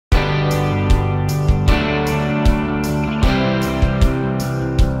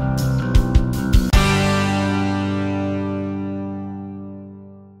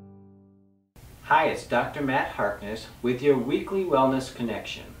Hi, it's Dr. Matt Harkness with your weekly wellness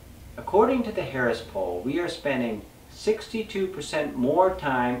connection. According to the Harris poll, we are spending 62% more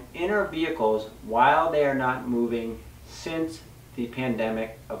time in our vehicles while they are not moving since the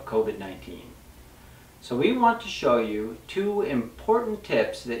pandemic of COVID-19. So we want to show you two important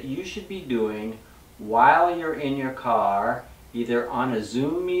tips that you should be doing while you're in your car, either on a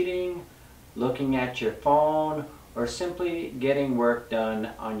Zoom meeting, looking at your phone, or simply getting work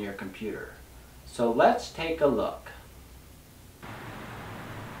done on your computer. So let's take a look.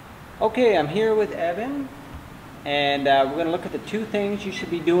 Okay, I'm here with Evan, and we're going to look at the two things you should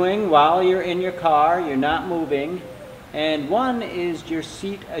be doing while you're in your car, you're not moving. And one is your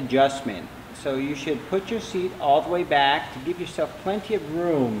seat adjustment. So you should put your seat all the way back to give yourself plenty of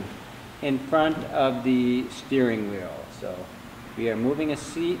room in front of the steering wheel. So we are moving a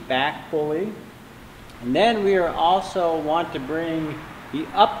seat back fully. And then we are also want to bring the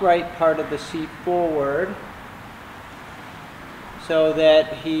upright part of the seat forward so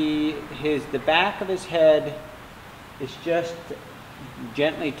that the back of his head is just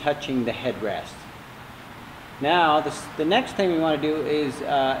gently touching the headrest. Now the next thing we want to do is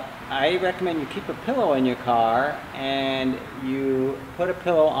I recommend you keep a pillow in your car and you put a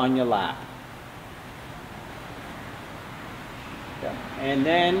pillow on your lap. And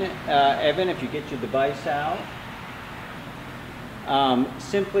then, Evan, if you get your device out,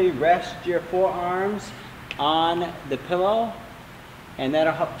 simply rest your forearms on the pillow, and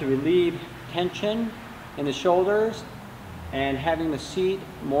that'll help to relieve tension in the shoulders, and having the seat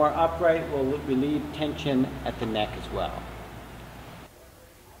more upright will relieve tension at the neck as well.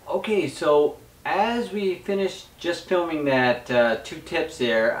 Okay, so as we finished just filming that two tips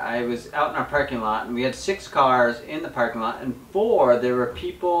there, I was out in our parking lot and we had 6 cars in the parking lot, and 4 there were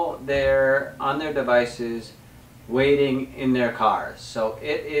people there on their devices waiting in their cars. So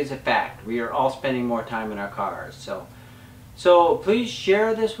it is a fact. We are all spending more time in our cars. So please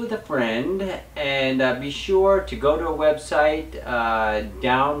share this with a friend, and be sure to go to a website,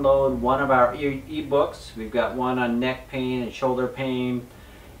 download one of our ebooks. We've got one on neck pain and shoulder pain.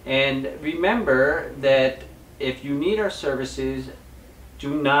 And remember that if you need our services,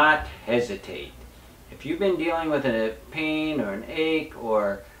 do not hesitate. If you've been dealing with a pain or an ache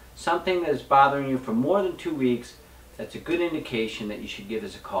or something that is bothering you for more than 2 weeks, that's a good indication that you should give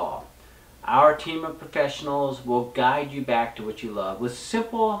us a call. Our team of professionals will guide you back to what you love with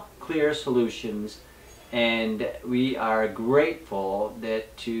simple, clear solutions, and we are grateful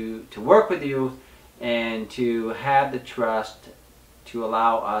that to work with you and to have the trust to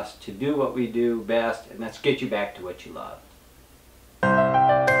allow us to do what we do best, and that's get you back to what you love.